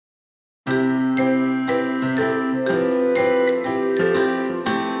Hello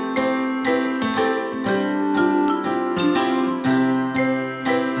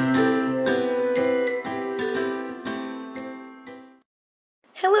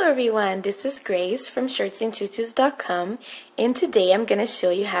everyone, this is Grace from Tutus.com, and today I'm going to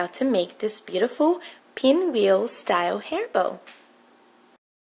show you how to make this beautiful pinwheel style hair bow.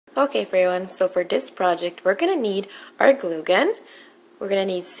 Okay everyone, so for this project we're going to need our glue gun, we're going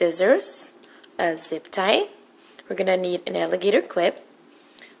to need scissors, a zip tie, we're going to need an alligator clip,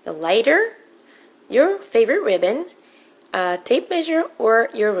 the lighter, your favorite ribbon, a tape measure or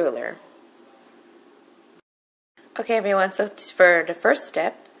your ruler. Okay everyone, so for the first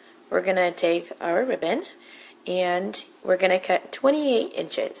step, we're going to take our ribbon and we're going to cut 28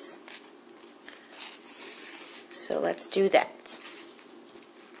 inches. So let's do that.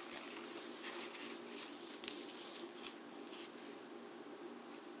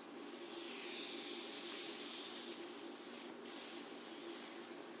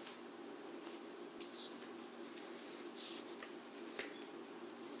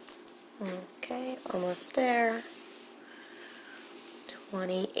 Okay, almost there.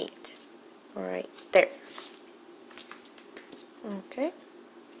 28. Right there. Okay.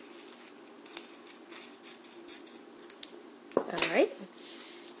 Alright.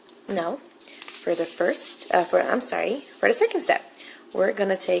 Now, for the for the second step, we're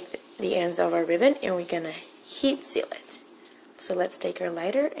gonna take the ends of our ribbon and we're gonna heat seal it. So let's take our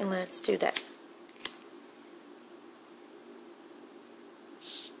lighter and let's do that.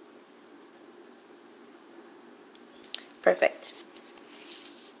 Perfect.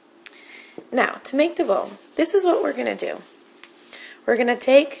 Now, to make the bow, this is what we're going to do. We're going to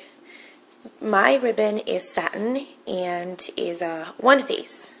take, my ribbon is satin and is one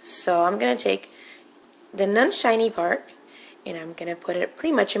face. So I'm going to take the non-shiny part and I'm going to put it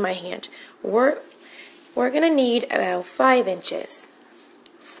pretty much in my hand. We're going to need about 5 inches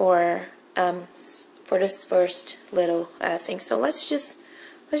for this first little thing. So let's just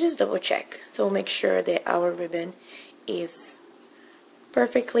double check. So we'll make sure that our ribbon is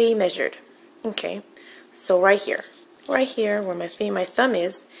perfectly measured. Okay, so right here where my thumb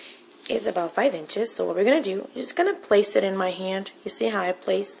is about 5 inches. So what we're gonna do, you're just gonna place it in my hand. You see how I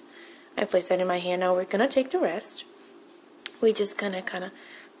place that in my hand. Now we're gonna take the rest. We're just gonna kind of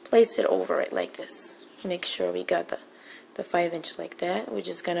place it over it like this. Make sure we got the 5 inch like that. We're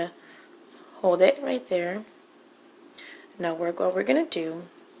just gonna hold it right there. Now what we're gonna do,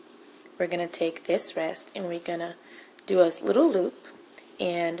 we're gonna take this rest and we're gonna do a little loop,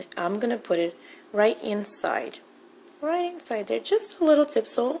 and I'm gonna put it right inside there, just a little tip,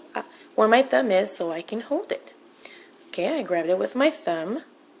 so where my thumb is, so I can hold it. Okay, I grabbed it with my thumb.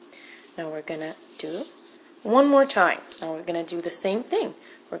 Now we're gonna do one more time. Now we're gonna do the same thing.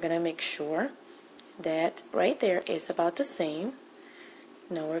 We're gonna make sure that right there is about the same.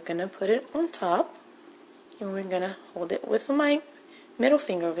 Now we're gonna put it on top, and we're gonna hold it with my middle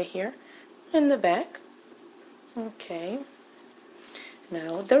finger over here in the back. Okay,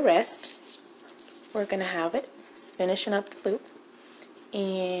 now the rest, we're going to have it finishing up the loop,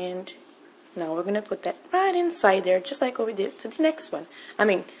 and now we're going to put that right inside there, just like what we did to the next one,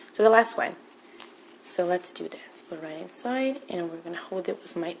 to the last one. So let's do that. Put it right inside, and we're going to hold it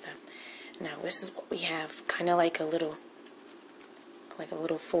with my thumb. Now this is what we have, kind of like a little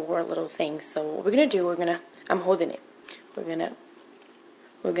four little thing. So what we're going to do, I'm holding it. We're going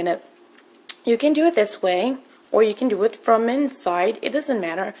to, you can do it this way, or you can do it from inside. It doesn't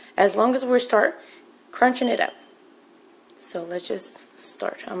matter, as long as we start crunching it up. So let's just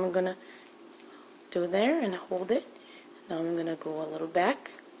start. I'm gonna do there and hold it. Now I'm gonna go a little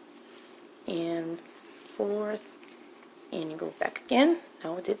back and forth, and you go back again.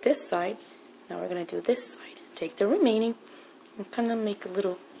 Now we did this side. Now we're gonna do this side. Take the remaining and kind of make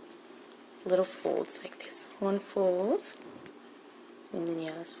little folds like this. One fold, and then the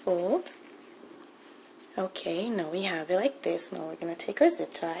other fold. Okay, now we have it like this. Now we're going to take our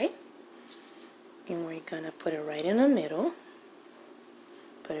zip tie and we're going to put it right in the middle.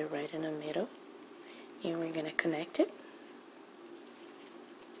 Put it right in the middle, and we're going to connect it.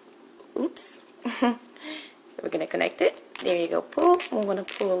 Oops. We're going to connect it. There you go. Pull. I'm going to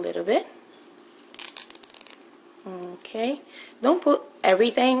pull a little bit. Okay. Don't put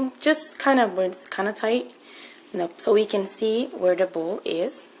everything, just kind of where it's kind of tight. No, so we can see where the bowl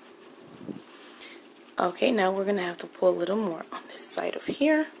is. Okay, now we're going to have to pull a little more on this side of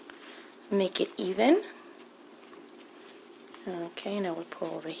here. Make it even. Okay, now we pull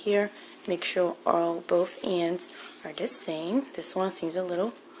over here. Make sure both ends are the same. This one seems a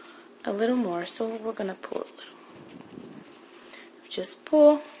little more, so we're going to pull a little. just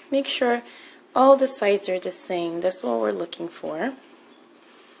pull, make sure all the sides are the same. That's what we're looking for.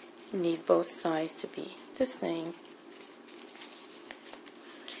 You need both sides to be the same.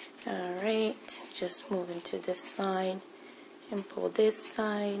 Alright, just move into this side and pull this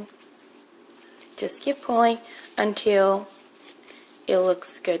side. Just keep pulling until it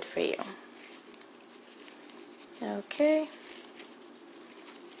looks good for you. Okay.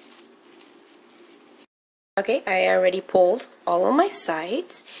 Okay, I already pulled all of my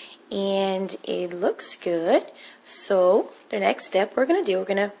sides and it looks good. So the next step we're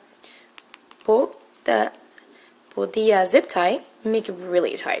gonna pull the zip tie, make it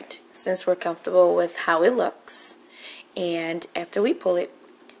really tight since we're comfortable with how it looks. And after we pull it,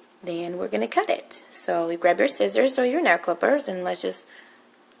 then we're gonna cut it. So you grab your scissors or your nail clippers and let's just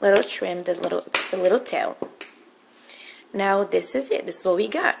trim the little tail. Now this is it. This is what we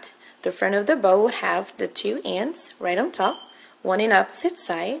got. The front of the bow would have the two ends right on top, one in opposite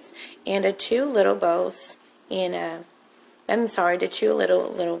sides, and the two little bows in the two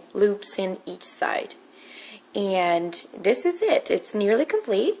little loops in each side. And this is it. It's nearly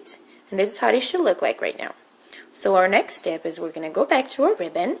complete, and this is how it should look like right now. So our next step is we're gonna go back to our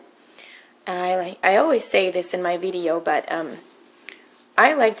ribbon. I always say this in my video, but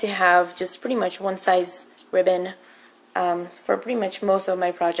I like to have just pretty much one size ribbon for pretty much most of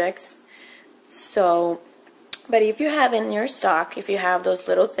my projects. So, but if you have in your stock, if you have those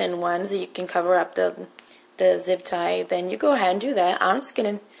little thin ones that you can cover up the zip tie, then you go ahead and do that. I'm just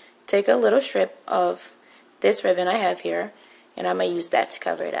gonna take a little strip of this ribbon I have here, and I'm gonna use that to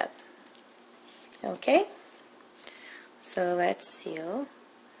cover it up. Okay, so let's seal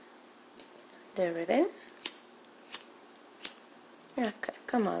the ribbon. Okay,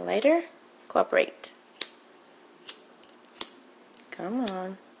 come on, lighter, cooperate. Come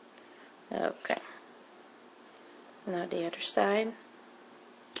on. Okay. Now the other side.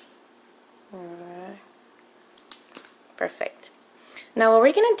 Alright. Perfect. Now what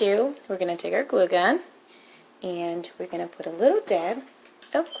we're going to do, we're going to take our glue gun and we're going to put a little dab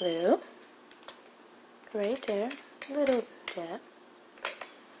of glue right there. Little dab.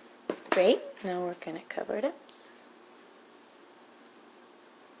 Great. Now we're going to cover it up.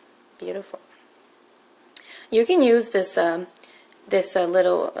 Beautiful. You can use this little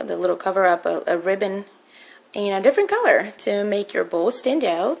cover up a ribbon in a different color to make your bowl stand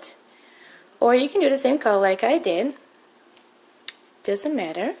out, or you can do the same color like I did. Doesn't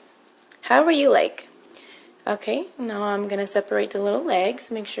matter, however you like. Okay, now I'm gonna separate the little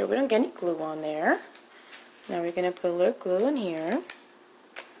legs, make sure we don't get any glue on there. Now we're gonna put a little glue in here.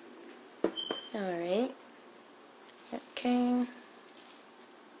 Alright, okay,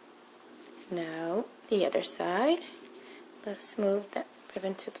 now the other side. Let's move that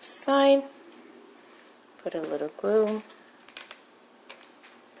ribbon to the side. Put a little glue.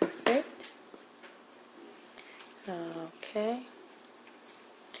 Perfect. Okay.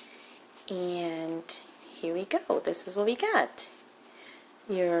 And here we go. This is what we got.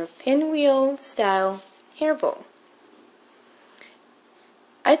 Your pinwheel style hair bow.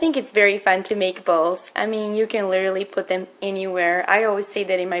 I think it's very fun to make both. I mean, you can literally put them anywhere. I always say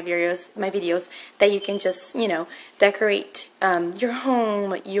that in my videos that you can just, you know, decorate your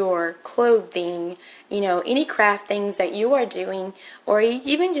home, your clothing, you know, any craft things that you are doing, or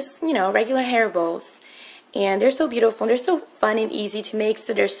even just, you know, regular hair bows. And they're so beautiful. They're so fun and easy to make.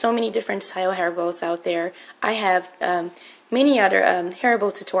 So there's so many different style hair bows out there. I have many other hair bow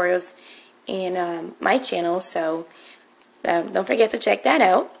tutorials in my channel, so don't forget to check that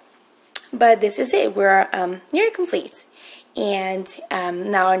out. But this is it. We're nearly complete. And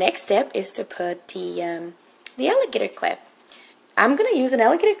now our next step is to put the alligator clip. I'm going to use an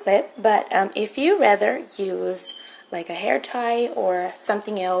alligator clip, but if you rather use like a hair tie or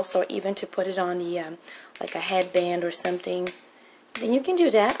something else, or even to put it on the like a headband or something, then you can do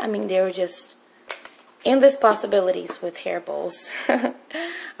that. I mean, there are just endless possibilities with hair bows.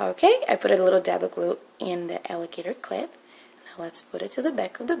 Okay, I put a little dab of glue in the alligator clip. Now let's put it to the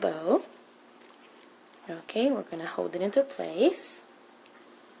back of the bow. Okay, we're going to hold it into place.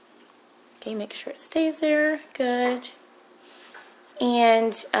 Okay, make sure it stays there. Good.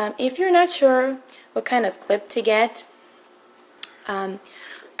 And if you're not sure what kind of clip to get,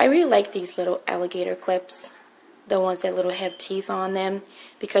 I really like these little alligator clips, the ones that little have teeth on them,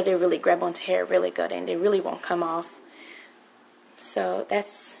 because they really grab onto hair really good and they really won't come off. So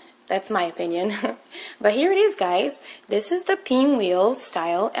that's my opinion. But here it is, guys. This is the pinwheel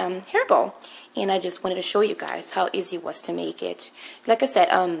style hair bow, and I just wanted to show you guys how easy it was to make it. Like I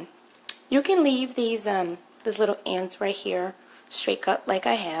said, you can leave these little ends right here straight cut like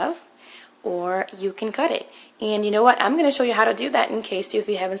I have, or you can cut it. And you know what? I'm going to show you how to do that in case if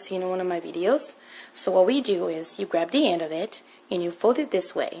you haven't seen one of my videos. So what we do is you grab the end of it and you fold it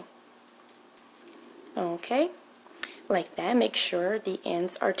this way. Okay, like that. Make sure the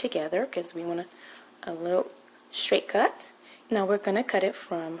ends are together because we want a little straight cut. Now we're going to cut it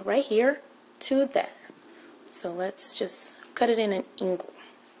from right here to there. So let's just cut it in an angle.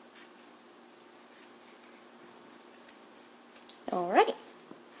 Alright,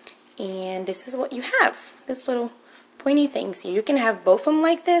 and this is what you have, this little pointy things here. You can have both of them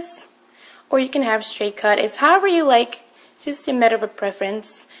like this, or you can have straight cut. It's however you like, it's just a matter of a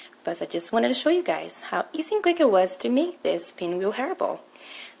preference. But I just wanted to show you guys how easy and quick it was to make this pinwheel hairbow.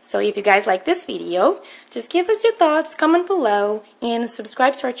 So if you guys like this video, just give us your thoughts, comment below, and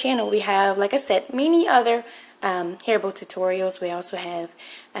subscribe to our channel. We have, like I said, many other hairbow tutorials. We also have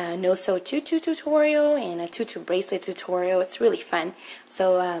a no-sew tutu tutorial and a tutu bracelet tutorial. It's really fun.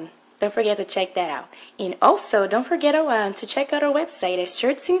 So don't forget to check that out. And also, don't forget to check out our website at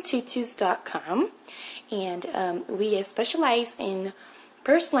Tutus.com. And we specialize in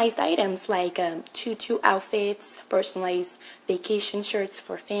personalized items like tutu outfits, personalized vacation shirts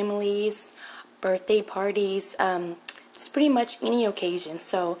for families, birthday parties, just pretty much any occasion.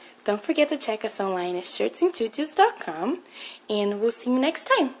 So don't forget to check us online at Tutus.com, and we'll see you next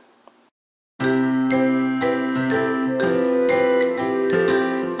time.